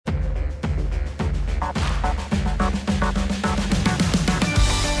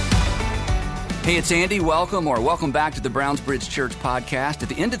Hey, it's Andy. Welcome back to the Brownsbridge Church podcast. At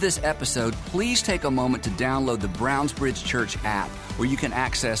the end of this episode, please take a moment to download the Brownsbridge Church app, where you can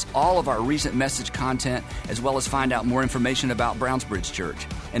access all of our recent message content, as well as find out more information about Brownsbridge Church.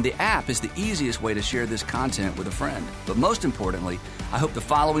 And the app is the easiest way to share this content with a friend. But most importantly, I hope the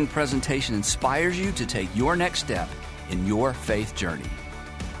following presentation inspires you to take your next step in your faith journey.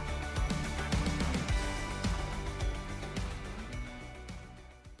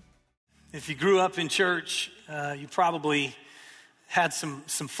 If you grew up in church, you probably had some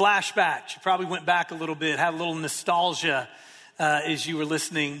flashbacks. You probably went back a little bit, had a little nostalgia as you were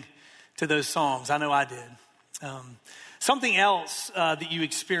listening to those songs. I know I did. Something else that you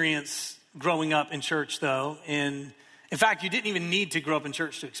experienced growing up in church, though, and in fact, you didn't even need to grow up in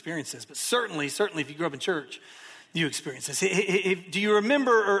church to experience this, but certainly if you grew up in church, you experienced this. Do you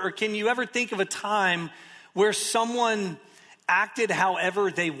remember, or can you ever think of a time where someone acted however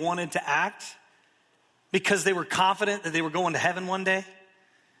they wanted to act because they were confident that they were going to heaven one day?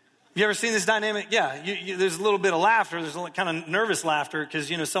 You ever seen this dynamic? Yeah, there's a little bit of laughter. There's a kind of nervous laughter because,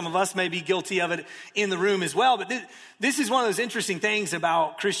 some of us may be guilty of it in the room as well. But this is one of those interesting things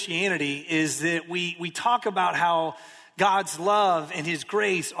about Christianity is that we talk about how God's love and his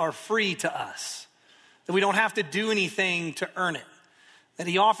grace are free to us, that we don't have to do anything to earn it, that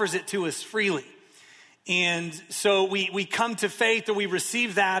he offers it to us freely. And so we come to faith, or we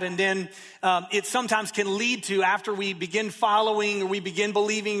receive that, and then it sometimes can lead to, after we begin following or we begin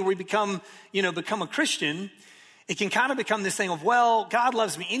believing or we become a Christian, it can kind of become this thing of, well, God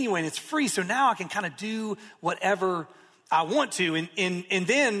loves me anyway and it's free, so now I can kind of do whatever I want to. And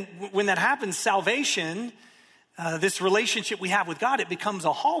then when that happens, salvation, this relationship we have with God, it becomes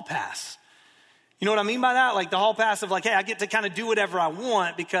a hall pass. You know what I mean by that? Like the hall pass of like, hey, I get to kind of do whatever I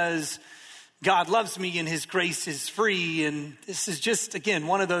want because God loves me and his grace is free. And this is just, again,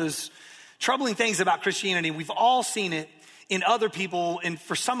 one of those troubling things about Christianity. We've all seen it in other people, and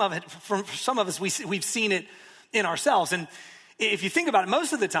for some of us, we've seen it in ourselves. And if you think about it,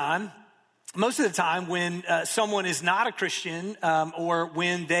 most of the time when someone is not a Christian or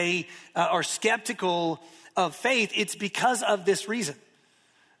when they are skeptical of faith, it's because of this reason.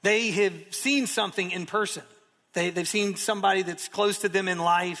 They have seen something in person. They've seen somebody that's close to them in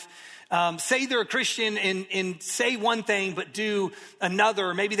life say they're a Christian and say one thing but do another.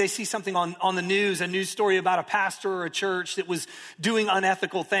 Or maybe they see something on the news, a news story about a pastor or a church that was doing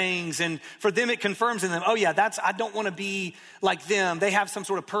unethical things. And for them, it confirms in them, oh yeah, I don't want to be like them. They have some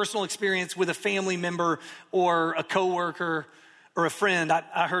sort of personal experience with a family member or a coworker or a friend.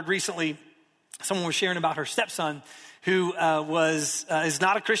 I heard recently someone was sharing about her stepson who is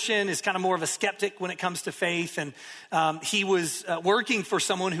not a Christian, is kind of more of a skeptic when it comes to faith. And he was working for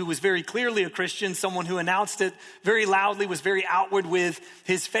someone who was very clearly a Christian, someone who announced it very loudly, was very outward with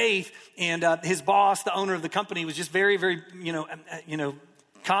his faith. And his boss, the owner of the company, was just very, very,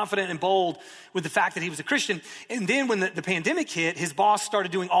 confident and bold with the fact that he was a Christian. And then when the pandemic hit, his boss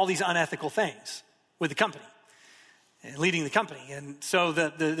started doing all these unethical things with the company and leading the company. And so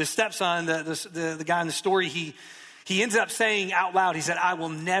the stepson, the guy in the story, he ends up saying out loud, he said, I will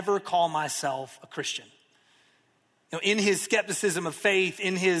never call myself a Christian. In his skepticism of faith,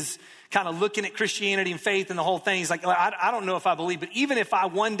 in his kind of looking at Christianity and faith and the whole thing, he's like, I don't know if I believe, but even if I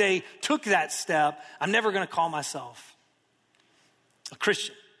one day took that step, I'm never going to call myself a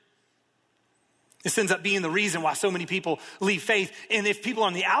Christian. This ends up being the reason why so many people leave faith. And if people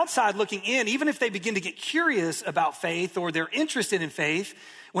on the outside looking in, even if they begin to get curious about faith or they're interested in faith,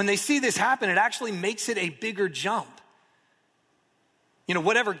 when they see this happen, it actually makes it a bigger jump.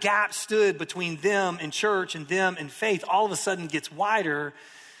 Whatever gap stood between them and church and them and faith, all of a sudden gets wider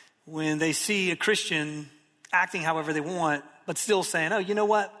when they see a Christian acting however they want, but still saying, oh, you know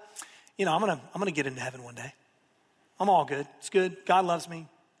what? I'm gonna get into heaven one day. I'm all good. It's good. God loves me.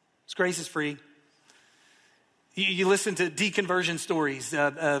 His grace is free. You listen to deconversion stories,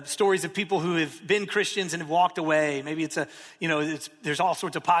 stories of people who have been Christians and have walked away. Maybe there's all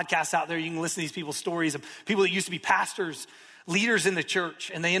sorts of podcasts out there. You can listen to these people's stories of people that used to be pastors, leaders in the church,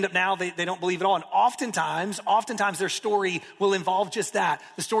 and they end up now, they don't believe at all. And oftentimes their story will involve just that,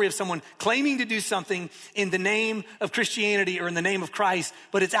 the story of someone claiming to do something in the name of Christianity or in the name of Christ,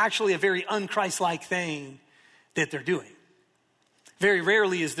 but it's actually a very un-Christ-like thing that they're doing. Very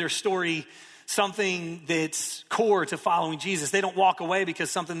rarely is their story something that's core to following Jesus. They don't walk away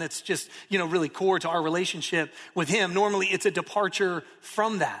because something that's just, really core to our relationship with him. Normally it's a departure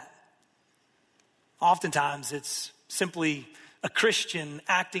from that. Oftentimes it's simply a Christian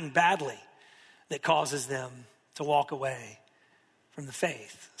acting badly that causes them to walk away from the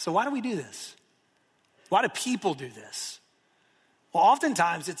faith. So why do we do this? Why do people do this? Well,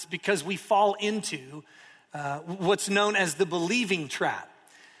 oftentimes it's because we fall into what's known as the believing trap.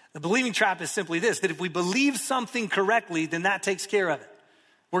 The believing trap is simply this, that if we believe something correctly, then that takes care of it.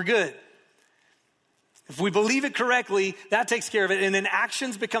 We're good. If we believe it correctly, that takes care of it. And then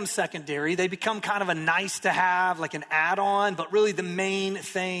actions become secondary. They become kind of a nice to have, like an add-on, but really the main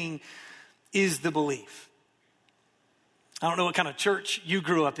thing is the belief. I don't know what kind of church you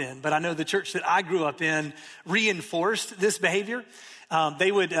grew up in, but I know the church that I grew up in reinforced this behavior.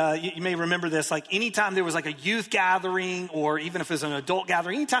 They would, you may remember this, like anytime there was like a youth gathering or even if it was an adult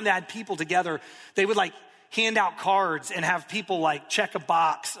gathering, anytime they had people together, they would like hand out cards and have people like check a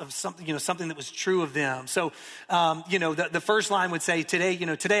box of something, something that was true of them. So, the first line would say,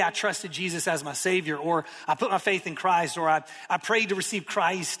 today I trusted Jesus as my Savior, or I put my faith in Christ, or I prayed to receive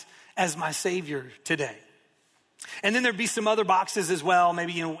Christ as my Savior today. And then there'd be some other boxes as well,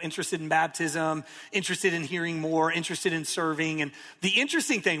 maybe, interested in baptism, interested in hearing more, interested in serving. And the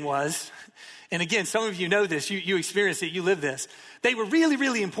interesting thing was, and again, some of you know this, you experienced it, you live this. They were really,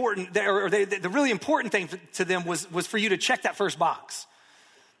 really important, the really important thing to them was for you to check that first box.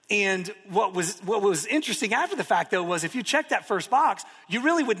 And what was interesting after the fact, though, was if you checked that first box, you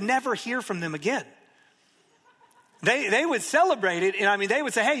really would never hear from them again. They would celebrate it, and they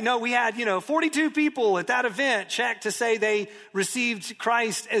would say, hey, no, we had, 42 people at that event check to say they received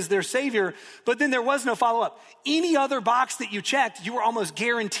Christ as their Savior, but then there was no follow-up. Any other box that you checked, you were almost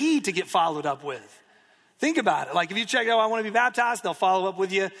guaranteed to get followed up with. Think about it. Like if you check, I want to be baptized, they'll follow up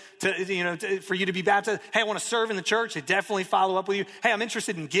with you for you to be baptized. Hey, I want to serve in the church. They definitely follow up with you. Hey, I'm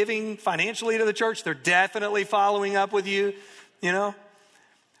interested in giving financially to the church. They're definitely following up with you,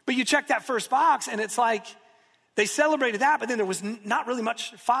 But you check that first box, and it's like, they celebrated that, but then there was not really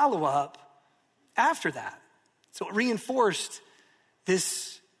much follow-up after that. So it reinforced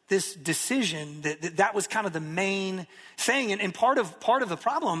this decision that was kind of the main thing. And part of the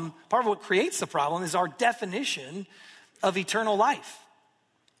problem, part of what creates the problem is our definition of eternal life.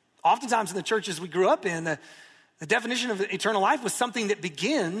 Oftentimes in the churches we grew up in, the definition of eternal life was something that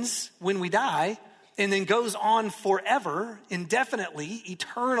begins when we die and then goes on forever, indefinitely,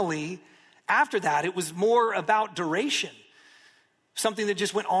 eternally. After that, it was more about duration, something that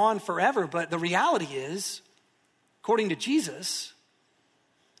just went on forever. But the reality is, according to Jesus,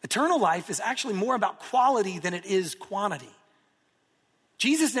 eternal life is actually more about quality than it is quantity.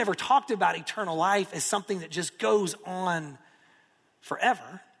 Jesus never talked about eternal life as something that just goes on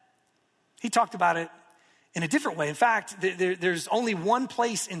forever. He talked about it in a different way. In fact, there's only one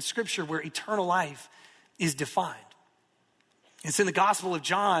place in Scripture where eternal life is defined. It's in the Gospel of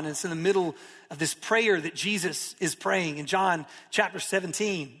John. It's in the middle of this prayer that Jesus is praying. In John chapter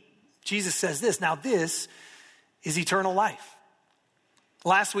 17, Jesus says this, now this is eternal life.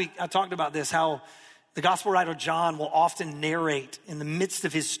 Last week, I talked about this, how the gospel writer John will often narrate in the midst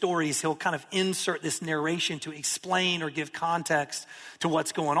of his stories. He'll kind of insert this narration to explain or give context to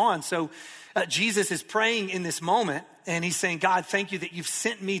what's going on. So Jesus is praying in this moment, and he's saying, God, thank you that you've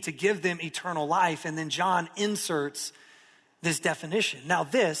sent me to give them eternal life. And then John inserts this definition. Now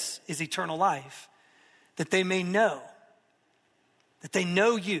this is eternal life, that they may know, that they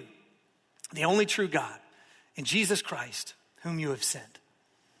know you, the only true God, and Jesus Christ, whom you have sent.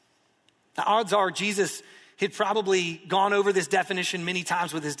 Now odds are Jesus had probably gone over this definition many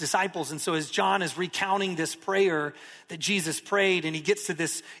times with his disciples. And so as John is recounting this prayer that Jesus prayed and he gets to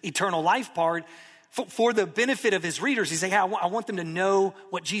this eternal life part, for the benefit of his readers, he's saying, hey, I want them to know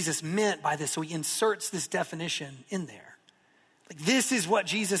what Jesus meant by this. So he inserts this definition in there. Like this is what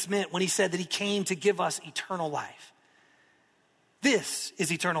Jesus meant when he said that he came to give us eternal life. This is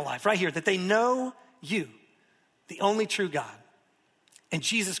eternal life right here, that they know you, the only true God, and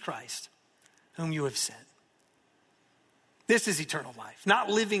Jesus Christ, whom you have sent. This is eternal life, not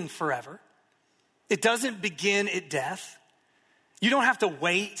living forever. It doesn't begin at death. You don't have to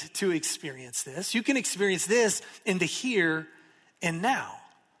wait to experience this. You can experience this in the here and now.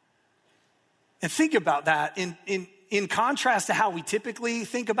 And think about that in contrast to how we typically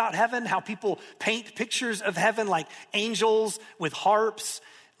think about heaven, how people paint pictures of heaven like angels with harps,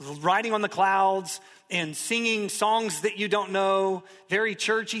 riding on the clouds and singing songs that you don't know, very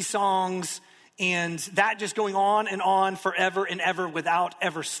churchy songs, and that just going on and on forever and ever without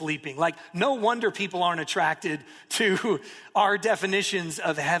ever sleeping. Like, no wonder people aren't attracted to our definitions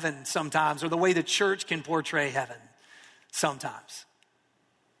of heaven sometimes, or the way the church can portray heaven sometimes.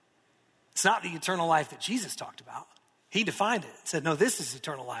 It's not the eternal life that Jesus talked about. He defined it, said, no, this is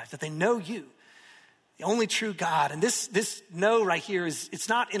eternal life, that they know you, the only true God. And this know right here it's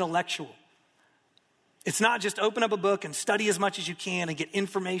not intellectual. It's not just open up a book and study as much as you can and get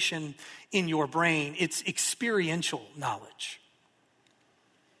information in your brain. It's experiential knowledge.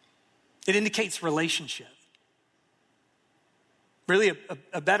 It indicates relationship. Really,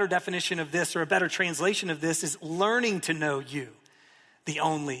 a better definition of this, or a better translation of this, is learning to know you, the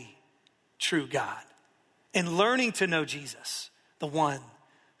only true God, and learning to know Jesus, the one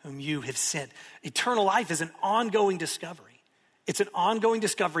whom you have sent. Eternal life is an ongoing discovery. It's an ongoing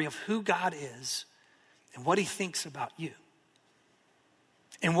discovery of who God is and what he thinks about you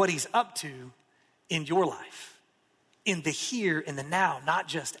and what he's up to in your life, in the here and the now, not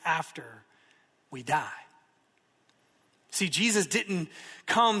just after we die. See, Jesus didn't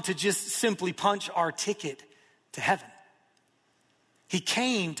come to just simply punch our ticket to heaven. He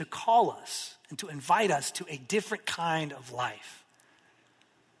came to call us and to invite us to a different kind of life,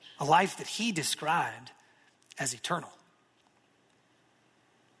 a life that he described as eternal.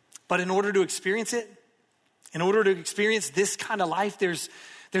 But in order to experience it, in order to experience this kind of life, there's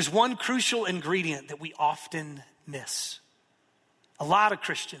one crucial ingredient that we often miss. A lot of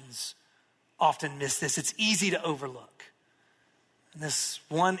Christians often miss this. It's easy to overlook. And this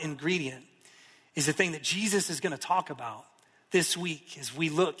one ingredient is the thing that Jesus is going to talk about this week as we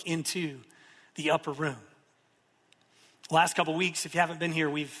look into the upper room. The last couple weeks, if you haven't been here,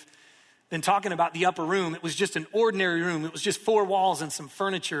 we've been talking about the upper room. It was just an ordinary room. It was just 4 walls and some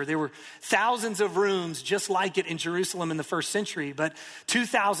furniture. There were thousands of rooms just like it in Jerusalem in the first century. But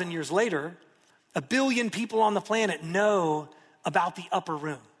 2,000 years later, 1 billion people on the planet know about the upper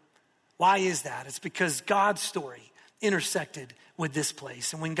room. Why is that? It's because God's story intersected with this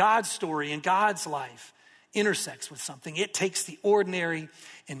place. And when God's story and God's life intersects with something, it takes the ordinary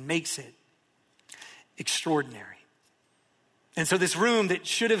and makes it extraordinary. And so this room that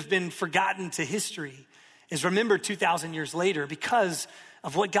should have been forgotten to history is remembered 2,000 years later because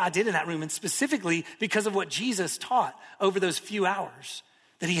of what God did in that room, and specifically because of what Jesus taught over those few hours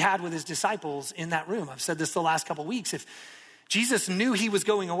that he had with his disciples in that room. I've said this the last couple weeks. If Jesus knew he was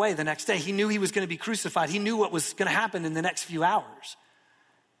going away the next day, he knew he was going to be crucified. He knew what was going to happen in the next few hours.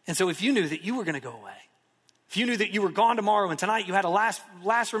 And so if you knew that you were going to go away, if you knew that you were gone tomorrow and tonight you had a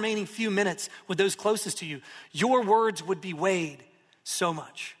last remaining few minutes with those closest to you, your words would be weighed so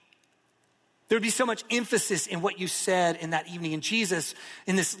much. There would be so much emphasis in what you said in that evening. And Jesus,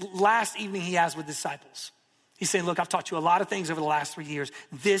 in this last evening he has with disciples, he's saying, look, I've taught you a lot of things over the last 3 years.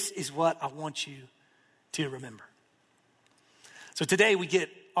 This is what I want you to remember. So today we get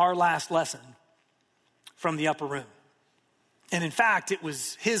our last lesson from the upper room. And in fact, it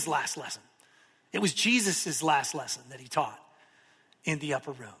was his last lesson. It was Jesus's last lesson that he taught in the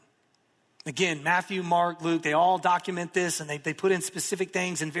upper room. Again, Matthew, Mark, Luke, they all document this, and they put in specific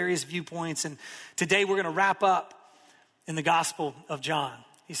things and various viewpoints. And today we're going to wrap up in the Gospel of John.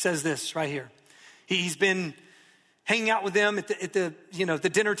 He says this right here. He's been hanging out with them at the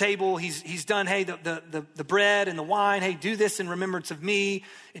dinner table. He's done, hey, the bread and the wine. Hey, do this in remembrance of me.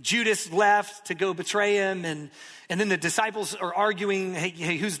 And Judas left to go betray him. And then the disciples are arguing,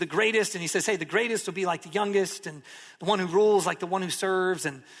 hey, who's the greatest? And he says, hey, the greatest will be like the youngest, and the one who rules like the one who serves.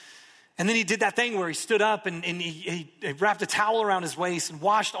 And then he did that thing where he stood up and he wrapped a towel around his waist and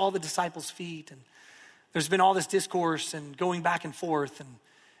washed all the disciples' feet. And there's been all this discourse and going back and forth. And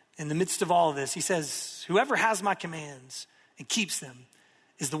in the midst of all of this, he says, whoever has my commands and keeps them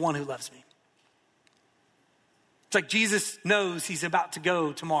is the one who loves me. It's like Jesus knows he's about to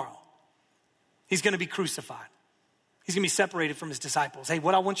go tomorrow. He's going to be crucified. He's going to be separated from his disciples. Hey,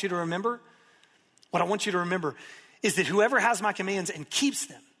 what I want you to remember is that whoever has my commands and keeps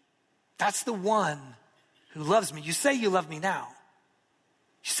them, that's the one who loves me. You say you love me now.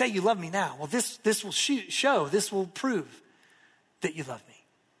 You say you love me now. Well, this will show, this will prove that you love me.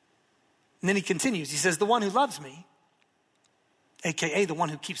 And then he continues. He says, the one who loves me, AKA the one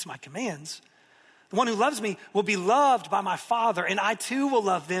who keeps my commands, the one who loves me will be loved by my Father, and I too will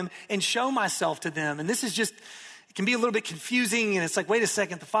love them and show myself to them. And this is just, it can be a little bit confusing, and it's like, wait a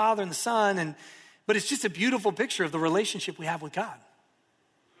second, the Father and the Son, but it's just a beautiful picture of the relationship we have with God.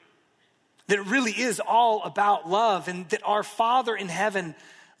 That it really is all about love, and that our Father in heaven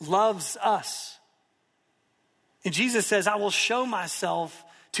loves us. And Jesus says, I will show myself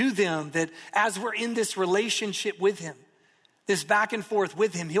to them, that as we're in this relationship with him, this back and forth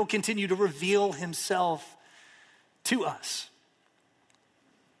with him, he'll continue to reveal himself to us.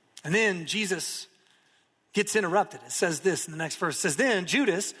 And then Jesus gets interrupted. It says this in the next verse. It says, then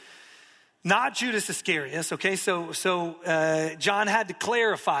Judas, not Judas Iscariot, okay? So John had to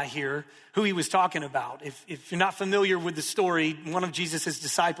clarify here who he was talking about. If you're not familiar with the story, one of Jesus'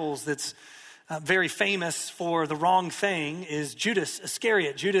 disciples that's very famous for the wrong thing is Judas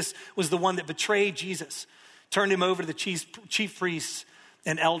Iscariot. Judas was the one that betrayed Jesus, turned him over to the chief priests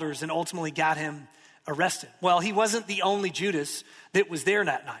and elders, and ultimately got him arrested. Well, he wasn't the only Judas that was there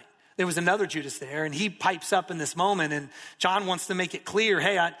that night. There was another Judas there, and he pipes up in this moment, and John wants to make it clear,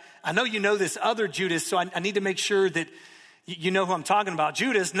 hey, I know you know this other Judas, so I need to make sure that you know who I'm talking about.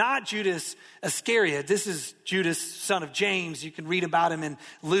 Judas, not Judas Iscariot. This is Judas, son of James. You can read about him in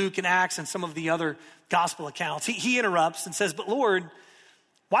Luke and Acts and some of the other gospel accounts. He interrupts and says, but Lord,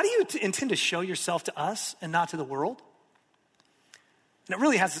 why do you intend to show yourself to us and not to the world? And it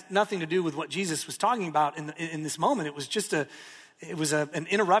really has nothing to do with what Jesus was talking about in this moment. It was just an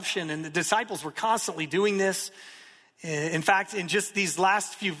interruption, and the disciples were constantly doing this. In fact, in just these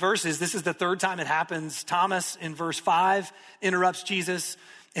last few verses, this is the third time it happens. Thomas in verse 5 interrupts Jesus,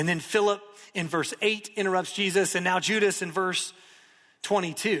 and then Philip in verse 8 interrupts Jesus, and now Judas in verse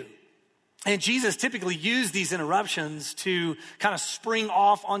 22. And Jesus typically used these interruptions to kind of spring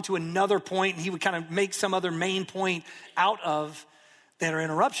off onto another point, and he would kind of make some other main point out of their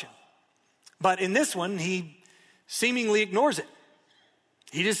interruption. But in this one, he seemingly ignores it.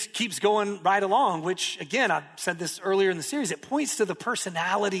 He just keeps going right along, which, again, I said this earlier in the series, it points to the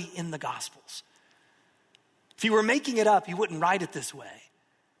personality in the Gospels. If he were making it up, he wouldn't write it this way.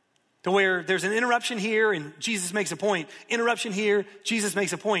 To where there's an interruption here and Jesus makes a point. Interruption here, Jesus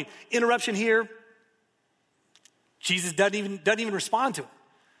makes a point. Interruption here, Jesus doesn't even respond to it.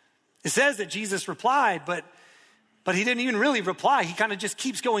 It says that Jesus replied, but he didn't even really reply. He kind of just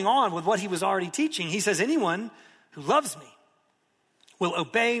keeps going on with what he was already teaching. He says, anyone who loves me will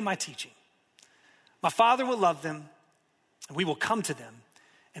obey my teaching. My Father will love them, and we will come to them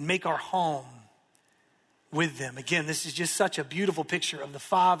and make our home with them. Again, this is just such a beautiful picture of the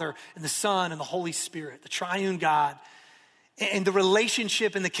Father and the Son and the Holy Spirit, the triune God, and the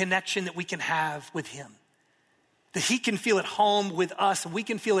relationship and the connection that we can have with him. That he can feel at home with us and we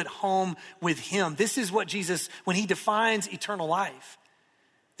can feel at home with him. This is what Jesus, when he defines eternal life,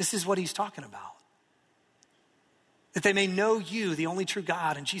 this is what he's talking about. That they may know you, the only true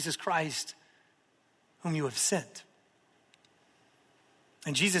God, and Jesus Christ, whom you have sent.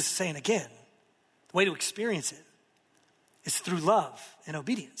 And Jesus is saying again, the way to experience it is through love and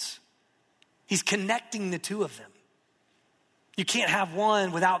obedience. He's connecting the two of them. You can't have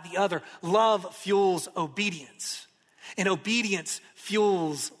one without the other. Love fuels obedience, and obedience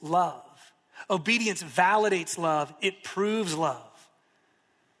fuels love. Obedience validates love. It proves love.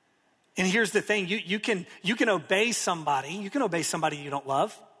 And here's the thing, you can obey somebody. You can obey somebody you don't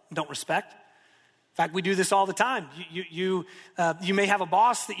love, don't respect. In fact, we do this all the time. You may have a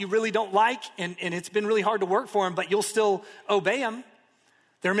boss that you really don't like, and it's been really hard to work for him, but you'll still obey him.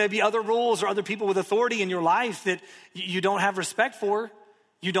 There may be other rules or other people with authority in your life that you don't have respect for.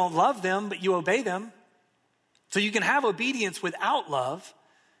 You don't love them, but you obey them. So you can have obedience without love,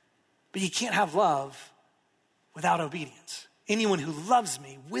 but you can't have love without obedience. Anyone who loves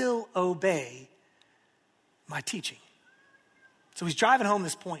me will obey my teaching. So he's driving home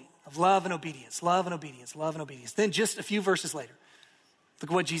this point of love and obedience, love and obedience, love and obedience. Then just a few verses later, look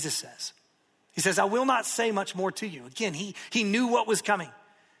at what Jesus says. He says, I will not say much more to you. Again, he knew what was coming.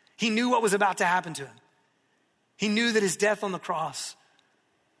 He knew what was about to happen to him. He knew that his death on the cross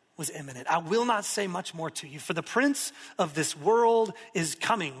was imminent. I will not say much more to you, for the prince of this world is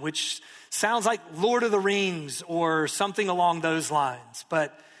coming, which sounds like Lord of the Rings or something along those lines.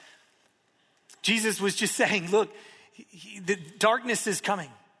 But Jesus was just saying, look, the darkness is coming.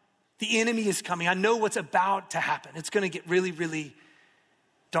 The enemy is coming. I know what's about to happen. It's going to get really, really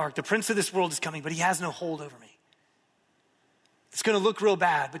dark. The prince of this world is coming, but he has no hold over me. It's going to look real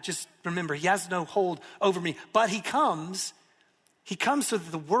bad, but just remember, he has no hold over me. But he comes so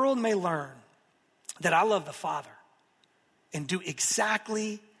that the world may learn that I love the Father and do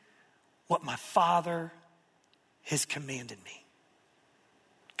exactly what my Father has commanded me.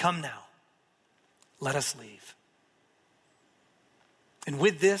 Come now, let us leave. And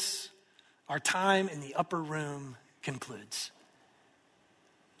with this, our time in the upper room concludes.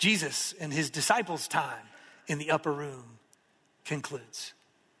 Jesus and his disciples' time in the upper room concludes.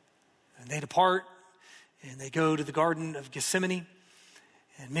 And they depart and they go to the Garden of Gethsemane.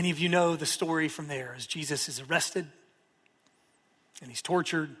 And many of you know the story from there as Jesus is arrested and he's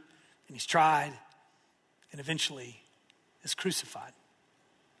tortured and he's tried and eventually is crucified.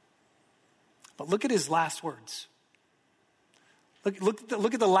 But look at his last words.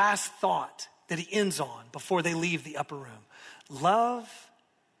 Look at the last thought that he ends on before they leave the upper room. Love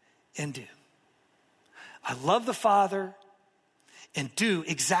and do. I love the Father and do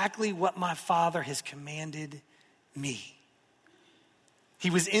exactly what my Father has commanded me. He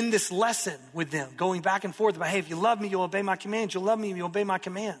was in this lesson with them, going back and forth about, hey, if you love me, you'll obey my commands. You'll love me, you'll obey my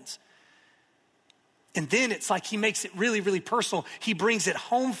commands. And then it's like he makes it really, really personal. He brings it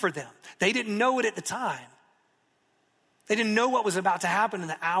home for them. They didn't know it at the time. They didn't know what was about to happen in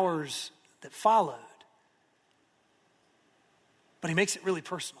the hours that followed. But he makes it really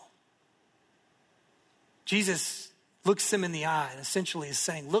personal. Jesus looks them in the eye and essentially is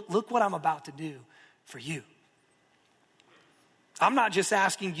saying, look what I'm about to do for you. I'm not just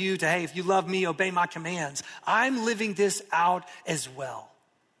asking you to, hey, if you love me, obey my commands. I'm living this out as well.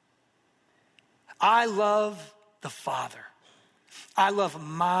 I love the Father. I love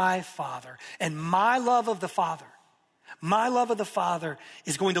my Father. And my love of the Father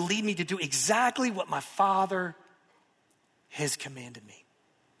is going to lead me to do exactly what my Father has commanded me.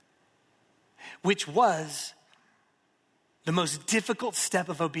 Which was the most difficult step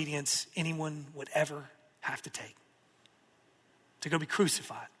of obedience anyone would ever have to take. To go be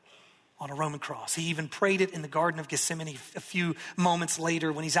crucified on a Roman cross. He even prayed it in the Garden of Gethsemane a few moments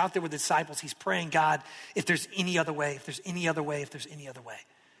later when he's out there with the disciples. He's praying, God, if there's any other way, if there's any other way, if there's any other way.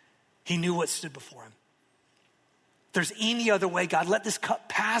 He knew what stood before him. If there's any other way, God, let this cup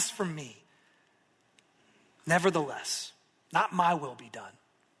pass from me. Nevertheless, not my will be done,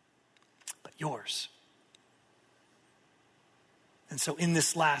 but yours. And so in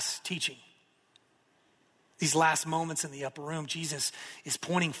this last teaching, these last moments in the upper room, Jesus is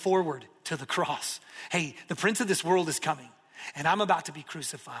pointing forward to the cross. Hey, the prince of this world is coming, and I'm about to be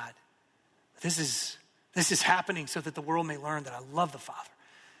crucified. This is happening so that the world may learn that I love the Father,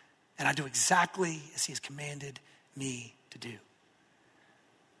 and I do exactly as he has commanded me to do.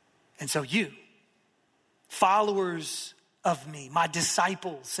 And so you, followers of me, my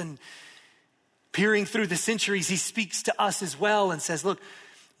disciples, and peering through the centuries, he speaks to us as well and says, look,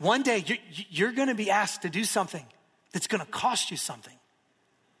 one day you're going to be asked to do something that's going to cost you something.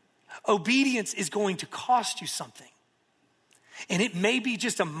 Obedience is going to cost you something. And it may be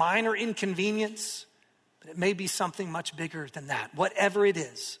just a minor inconvenience, but it may be something much bigger than that. Whatever it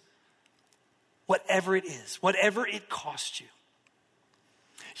is, whatever it costs you,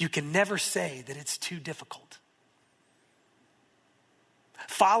 you can never say that it's too difficult.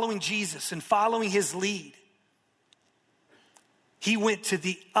 Following Jesus and following his lead, he went to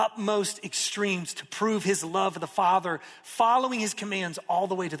the utmost extremes to prove his love for the Father, following his commands all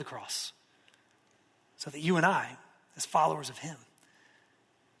the way to the cross, so that you and I, as followers of him,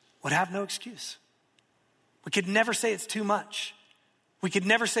 would have no excuse. We could never say it's too much. We could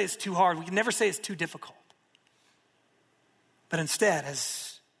never say it's too hard. We could never say it's too difficult. But instead,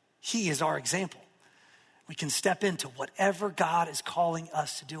 as he is our example, we can step into whatever God is calling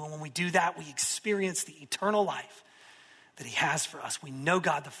us to do. And when we do that, we experience the eternal life that he has for us. We know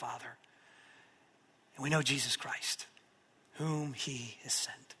God the Father, and we know Jesus Christ, whom he has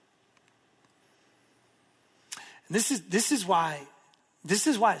sent. And this is why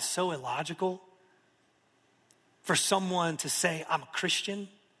it's so illogical for someone to say, I'm a Christian,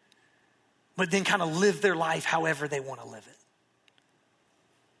 but then kind of live their life however they want to live it.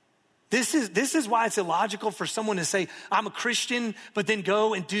 This is why it's illogical for someone to say, I'm a Christian, but then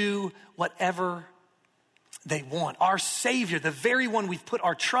go and do whatever they want. Our Savior, the very one we've put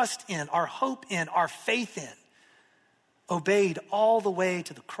our trust in, our hope in, our faith in, obeyed all the way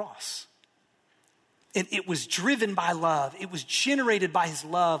to the cross. And it was driven by love. It was generated by his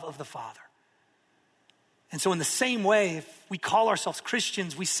love of the Father. And so in the same way, if we call ourselves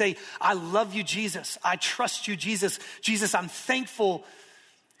Christians, we say, I love you, Jesus. I trust you, Jesus. Jesus, I'm thankful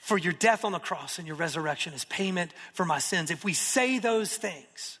for your death on the cross and your resurrection as payment for my sins. If we say those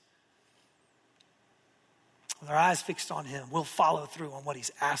things, with our eyes fixed on him, we'll follow through on what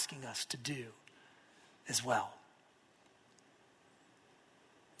he's asking us to do as well.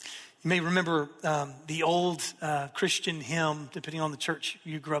 You may remember the old Christian hymn, depending on the church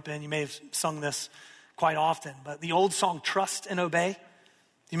you grew up in. You may have sung this quite often, but the old song, Trust and Obey. Do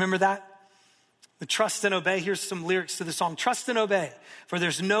you remember that? The trust and obey. Here's some lyrics to the song. Trust and obey, for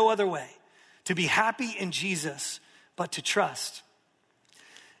there's no other way to be happy in Jesus but to trust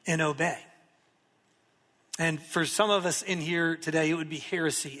and obey. And for some of us in here today, it would be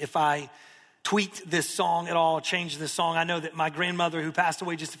heresy if I tweaked this song at all, changed this song. I know that my grandmother, who passed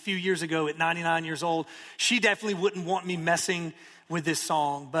away just a few years ago at 99 years old, she definitely wouldn't want me messing with this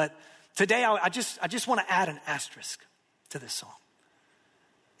song. But today, I just want to add an asterisk to this song.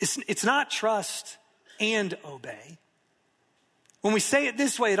 It's not trust and obey. When we say it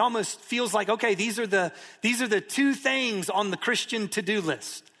this way, it almost feels like, okay, these are the two things on the Christian to-do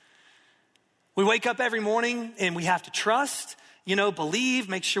list. We wake up every morning and we have to trust, believe,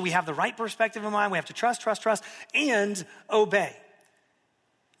 make sure we have the right perspective in mind. We have to trust, and obey.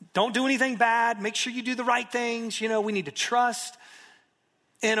 Don't do anything bad. Make sure you do the right things. We need to trust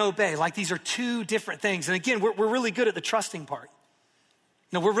and obey. Like these are two different things. And again, we're really good at the trusting part.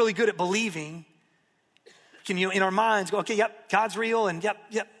 We're really good at believing, can, in our minds go, okay, yep, God's real, and yep,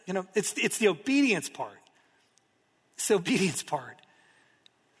 it's the obedience part. It's the obedience part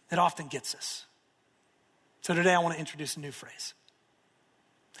that often gets us. So today I want to introduce a new phrase.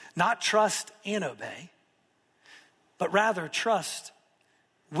 Not trust and obey, but rather trust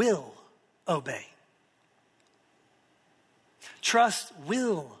will obey. Trust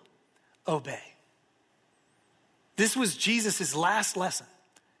will obey. This was Jesus' last lesson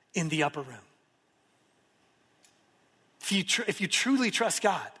in the upper room. If you truly trust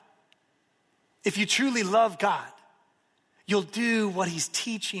God, if you truly love God, you'll do what he's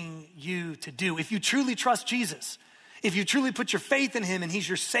teaching you to do. If you truly trust Jesus, if you truly put your faith in him and he's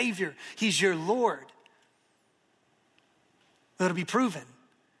your Savior, he's your Lord, it'll be proven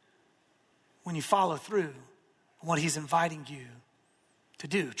when you follow through on what he's inviting you to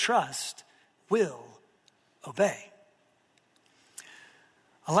do. Trust will obey.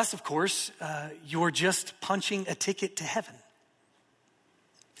 Unless, of course, you're just punching a ticket to heaven,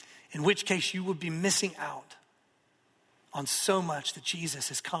 in which case you would be missing out on so much that Jesus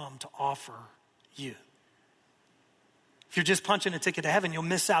has come to offer you. If you're just punching a ticket to heaven, you'll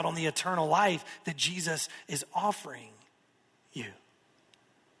miss out on the eternal life that Jesus is offering you.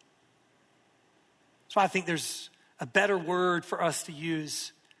 That's why I think there's a better word for us to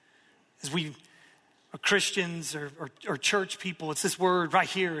use as we are Christians or church people. It's this word right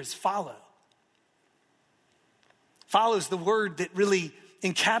here, is follow. Follow is the word that really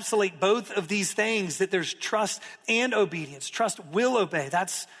encapsulate both of these things, that there's trust and obedience. Trust will obey.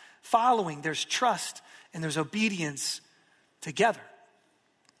 That's following. There's trust and there's obedience together.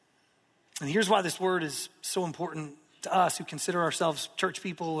 And here's why this word is so important to us who consider ourselves church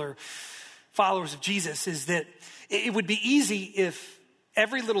people or followers of Jesus, is that it would be easy if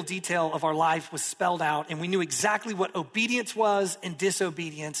every little detail of our life was spelled out and we knew exactly what obedience was and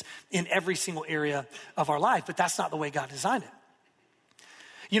disobedience in every single area of our life. But that's not the way God designed it.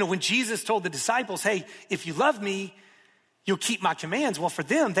 When Jesus told the disciples, hey, if you love me, you'll keep my commands. Well, for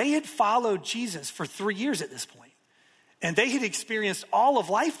them, they had followed Jesus for 3 years at this point. And they had experienced all of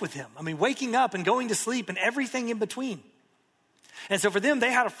life with him. I mean, waking up and going to sleep and everything in between. And so for them,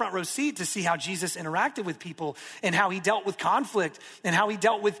 they had a front row seat to see how Jesus interacted with people and how he dealt with conflict and how he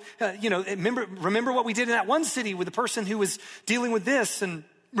dealt with, remember what we did in that one city with the person who was dealing with this, and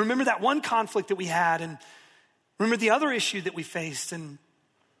remember that one conflict that we had, and remember the other issue that we faced. And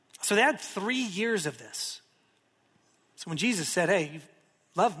so they had 3 years of this. So when Jesus said, hey, you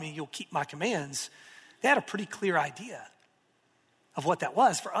love me, you'll keep my commands, they had a pretty clear idea of what that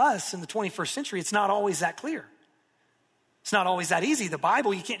was. For us in the 21st century, it's not always that clear. It's not always that easy. The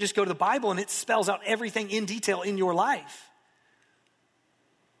Bible, you can't just go to the Bible and it spells out everything in detail in your life.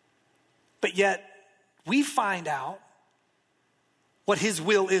 But yet, we find out what his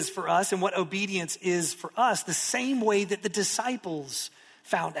will is for us and what obedience is for us the same way that the disciples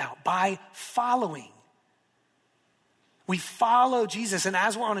found out, by following. We follow Jesus, and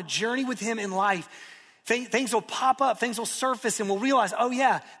as we're on a journey with him in life, things will pop up, things will surface, and we'll realize, oh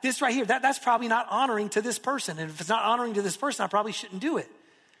yeah, this right here, that's probably not honoring to this person. And if it's not honoring to this person, I probably shouldn't do it.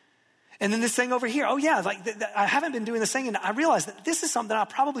 And then this thing over here, oh yeah, I haven't been doing this thing, and I realize that this is something I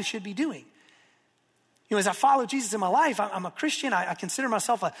probably should be doing. As I follow Jesus in my life, I'm a Christian. I consider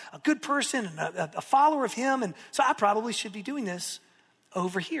myself a good person and a follower of him, and so I probably should be doing this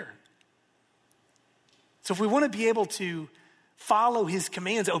over here. So if we want to be able to follow his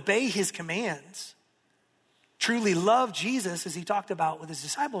commands, obey his commands, truly love Jesus as he talked about with his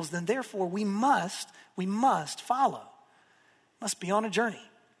disciples, then therefore we must follow. Must be on a journey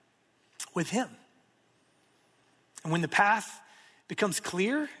with him. And when the path becomes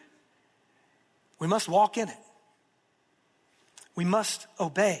clear, we must walk in it. We must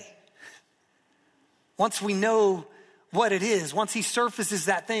obey. Once we know what it is, once he surfaces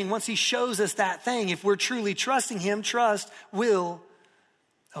that thing, once he shows us that thing, if we're truly trusting him, trust will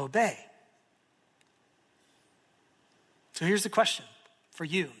obey. So here's the question for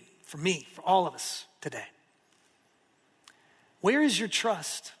you, for me, for all of us today. Where is your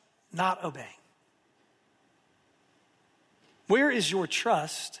trust not obeying? Where is your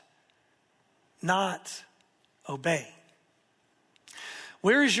trust not obeying?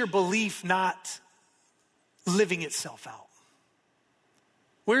 Where is your belief not living itself out?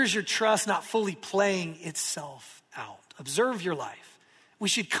 Where is your trust not fully playing itself out? Observe your life. We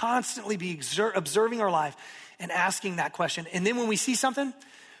should constantly be observing our life and asking that question. And then when we see something,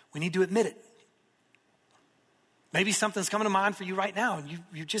 we need to admit it. Maybe something's coming to mind for you right now, and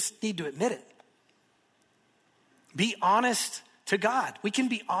you just need to admit it. Be honest to God. We can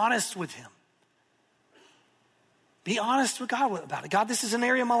be honest with him. Be honest with God about it. God, this is an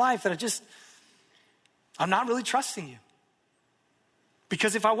area of my life that I'm not really trusting you.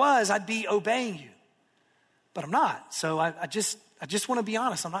 Because if I was, I'd be obeying you. But I'm not. So I just want to be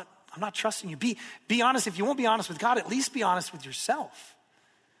honest. I'm not trusting you. Be honest. If you won't be honest with God, at least be honest with yourself.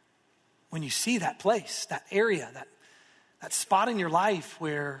 When you see that place, that area, that spot in your life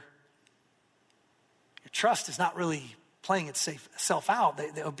where your trust is not really playing itself out,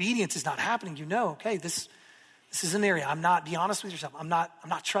 the obedience is not happening, okay, this is an area. Be honest with yourself. I'm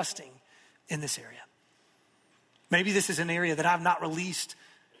not trusting in this area. Maybe this is an area that I've not released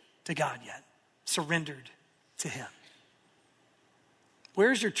to God yet, surrendered to him.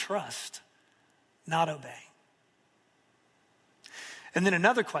 Where's your trust not obeying? And then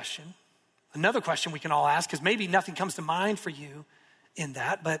another question we can all ask, because maybe nothing comes to mind for you in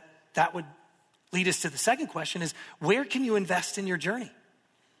that, but that would lead us to the second question is, where can you invest in your journey?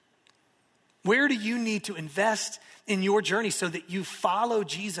 Where do you need to invest in your journey so that you follow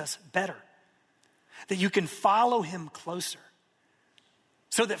Jesus better? That you can follow him closer?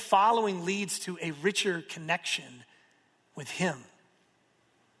 So that following leads to a richer connection with him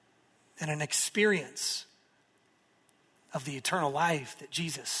and an experience of the eternal life that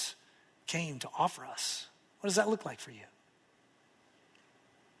Jesus came to offer us. What does that look like for you?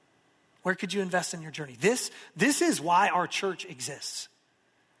 Where could you invest in your journey? This is why our church exists.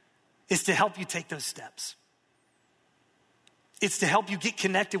 It's to help you take those steps. It's to help you get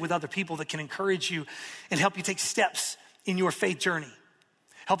connected with other people that can encourage you and help you take steps in your faith journey.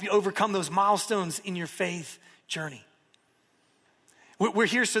 Help you overcome those milestones in your faith journey. We're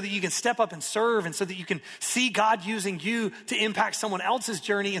here so that you can step up and serve, and so that you can see God using you to impact someone else's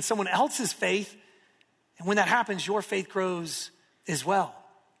journey and someone else's faith. And when that happens, your faith grows as well.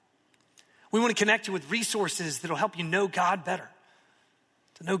 We want to connect you with resources that'll help you know God better,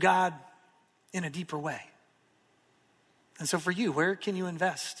 to know God in a deeper way. And so for you, where can you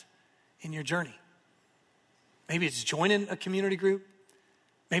invest in your journey? Maybe it's joining a community group.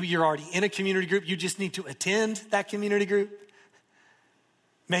 Maybe you're already in a community group. You just need to attend that community group.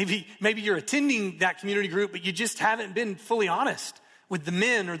 Maybe you're attending that community group, but you just haven't been fully honest with the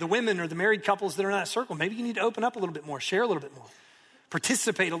men or the women or the married couples that are in that circle. Maybe you need to open up a little bit more, share a little bit more,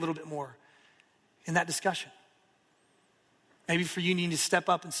 participate a little bit more in that discussion. Maybe for you need to step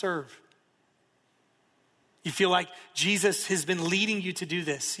up and serve. You feel like Jesus has been leading you to do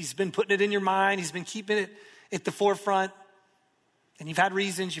this. He's been putting it in your mind. He's been keeping it at the forefront. And you've had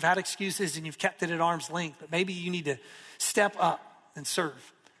reasons, you've had excuses, and you've kept it at arm's length. But maybe you need to step up and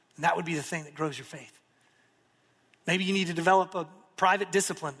serve. And that would be the thing that grows your faith. Maybe you need to develop a private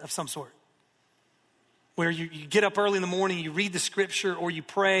discipline of some sort, where you get up early in the morning, you read the scripture, or you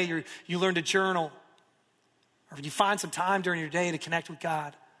pray, or you learn to journal, or you find some time during your day to connect with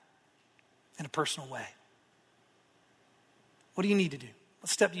God in a personal way. What do you need to do? What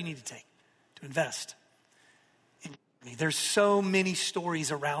step do you need to take to invest in me? There's so many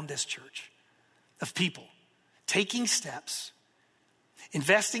stories around this church of people taking steps,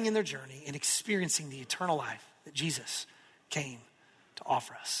 investing in their journey, and experiencing the eternal life that Jesus came to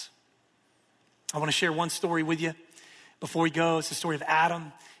offer us. I want to share one story with you before we go. It's the story of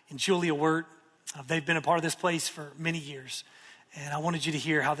Adam and Julia Wirt. They've been a part of this place for many years, and I wanted you to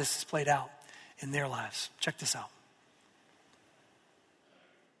hear how this has played out in their lives. Check this out.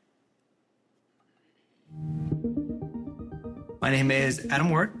 My name is Adam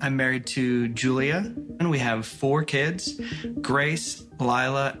Wirt. I'm married to Julia, and we have 4 kids, Grace,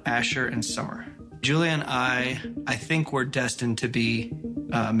 Lila, Asher, and Summer. Julia and I think we're destined to be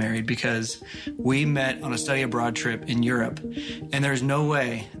married because we met on a study abroad trip in Europe, and there's no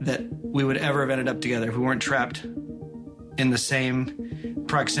way that we would ever have ended up together if we weren't trapped in the same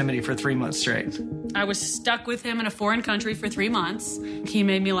proximity for 3 months straight. I was stuck with him in a foreign country for 3 months. He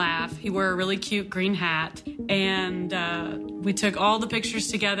made me laugh. He wore a really cute green hat, and we took all the pictures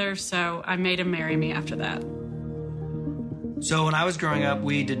together, so I made him marry me after that. So when I was growing up,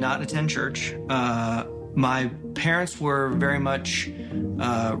 we did not attend church. My parents were very much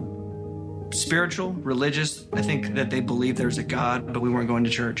spiritual, religious. I think that they believed there's a God, but we weren't going to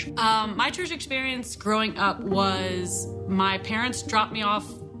church. My church experience growing up was my parents dropped me off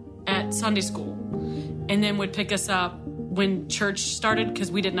at Sunday school and then would pick us up when church started,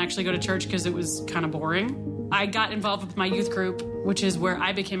 because we didn't actually go to church because it was kind of boring. I got involved with my youth group, which is where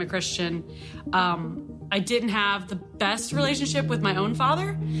I became a Christian. I didn't have the best relationship with my own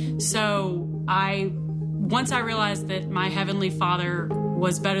father, so once I realized that my Heavenly Father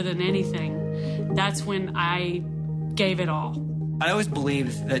was better than anything, that's when I gave it all. I always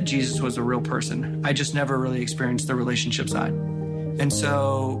believed that Jesus was a real person. I just never really experienced the relationship side. And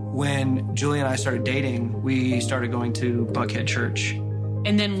so when Julie and I started dating, we started going to Buckhead Church.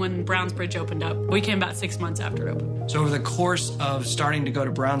 And then when Brownsbridge opened up, we came about 6 months after it opened. So over the course of starting to go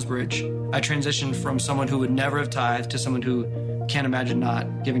to Brownsbridge, I transitioned from someone who would never have tithed to someone who can't imagine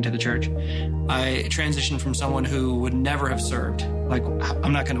not giving to the church. I transitioned from someone who would never have served, like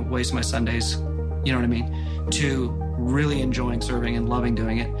I'm not going to waste my Sundays, you know what I mean, to really enjoying serving and loving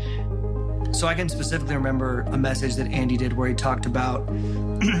doing it. So I can specifically remember a message that Andy did where he talked about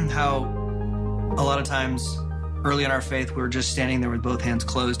how a lot of times early in our faith, we were just standing there with both hands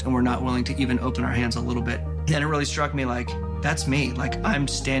closed and we're not willing to even open our hands a little bit. And it really struck me like, that's me. Like I'm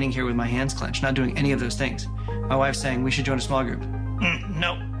standing here with my hands clenched, not doing any of those things. My wife's saying, we should join a small group.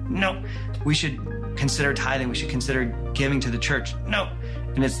 No. We should consider tithing. We should consider giving to the church. No.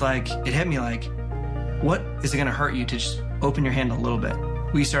 And it's like, it hit me like, what is it going to hurt you to just open your hand a little bit?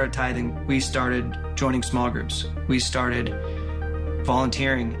 We started tithing. We started joining small groups. We started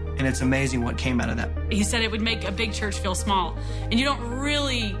volunteering. And it's amazing what came out of that. He said it would make a big church feel small. And you don't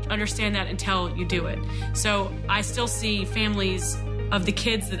really understand that until you do it. So I still see families of the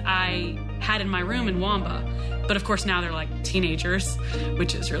kids that I had in my room in Wamba. But of course now they're like teenagers,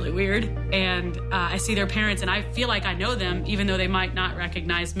 which is really weird. And I see their parents and I feel like I know them, even though they might not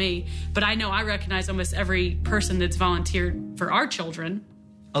recognize me. But I know I recognize almost every person that's volunteered for our children.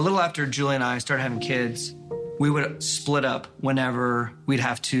 A little after Julie and I started having kids, we would split up whenever we'd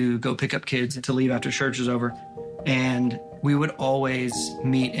have to go pick up kids to leave after church was over. And we would always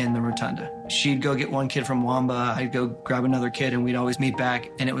meet in the rotunda. She'd go get one kid from Wamba, I'd go grab another kid, and we'd always meet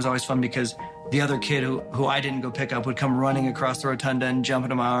back. And it was always fun because the other kid who I didn't go pick up would come running across the rotunda and jump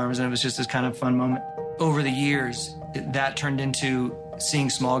into my arms, and it was just this kind of fun moment. Over the years, that turned into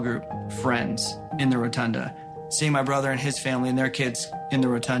seeing small group friends in the rotunda, seeing my brother and his family and their kids in the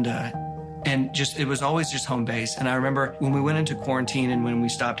rotunda. And it was always just home base. And I remember when we went into quarantine and when we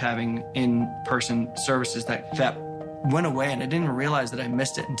stopped having in-person services, that went away. And I didn't realize that I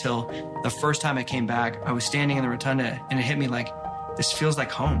missed it until the first time I came back. I was standing in the rotunda and it hit me like, this feels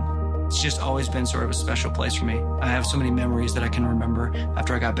like home. It's just always been sort of a special place for me. I have so many memories that I can remember.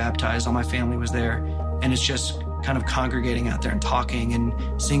 After I got baptized, all my family was there. And it's just kind of congregating out there and talking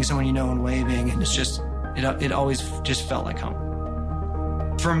and seeing someone you know and waving. And it's just, it always just felt like home.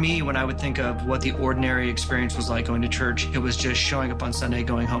 For me, when I would think of what the ordinary experience was like going to church, it was just showing up on Sunday,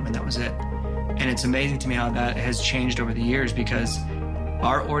 going home, and that was it. And it's amazing to me how that has changed over the years because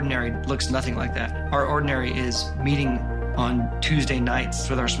our ordinary looks nothing like that. Our ordinary is meeting on Tuesday nights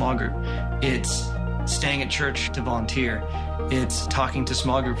with our small group. It's staying at church to volunteer. It's talking to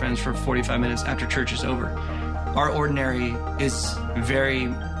small group friends for 45 minutes after church is over. Our ordinary is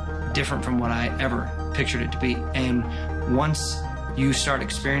very different from what I ever pictured it to be. And once you start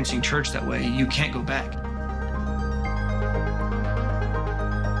experiencing church that way, you can't go back.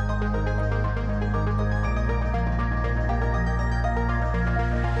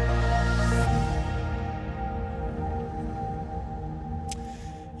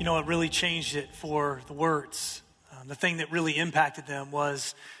 You know, what really changed it for the Words. The thing that really impacted them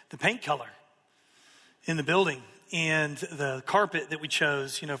was the paint color in the building and the carpet that we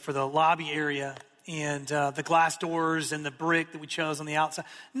chose, for the lobby area. And the glass doors and the brick that we chose on the outside.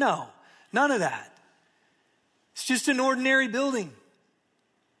 No, none of that. It's just an ordinary building.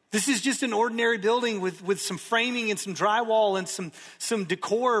 This is just an ordinary building with some framing and some drywall and some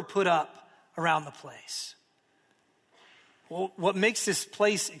decor put up around the place. Well, what makes this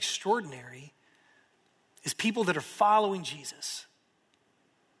place extraordinary is people that are following Jesus,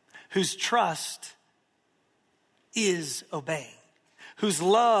 whose trust is obeying, whose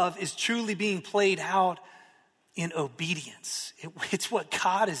love is truly being played out in obedience. It's what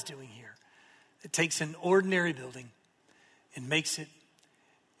God is doing here. It takes an ordinary building and makes it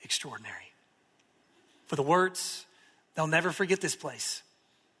extraordinary. For the Words, they'll never forget this place.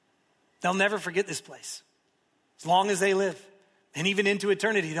 They'll never forget this place. As long as they live, and even into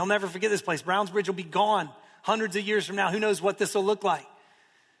eternity, they'll never forget this place. Brownsbridge will be gone hundreds of years from now. Who knows what this will look like?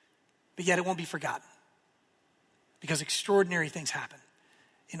 But yet it won't be forgotten. Because extraordinary things happen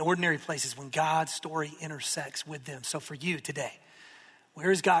in ordinary places when God's story intersects with them. So for you today,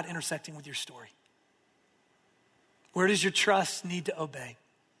 where is God intersecting with your story? Where does your trust need to obey?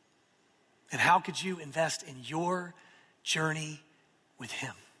 And how could you invest in your journey with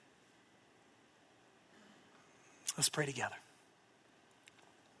Him? Let's pray together.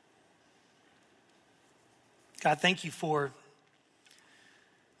 God, thank you for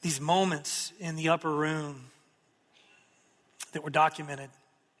these moments in the upper room that were documented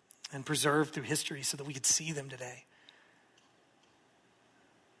and preserved through history so that we could see them today.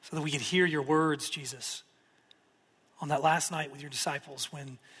 So that we could hear your words, Jesus, on that last night with your disciples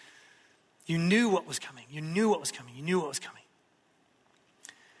when you knew what was coming. You knew what was coming. You knew what was coming.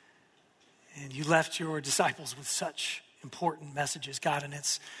 And you left your disciples with such important messages, God, and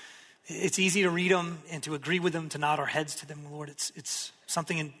it's easy to read them and to agree with them, to nod our heads to them, Lord. It's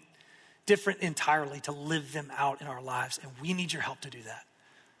something different entirely to live them out in our lives, and we need your help to do that.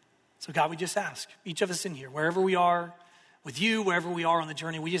 So God, we just ask, each of us in here, wherever we are with you, wherever we are on the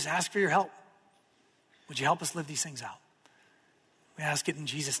journey, we just ask for your help. Would you help us live these things out? We ask it in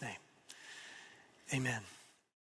Jesus' name. Amen.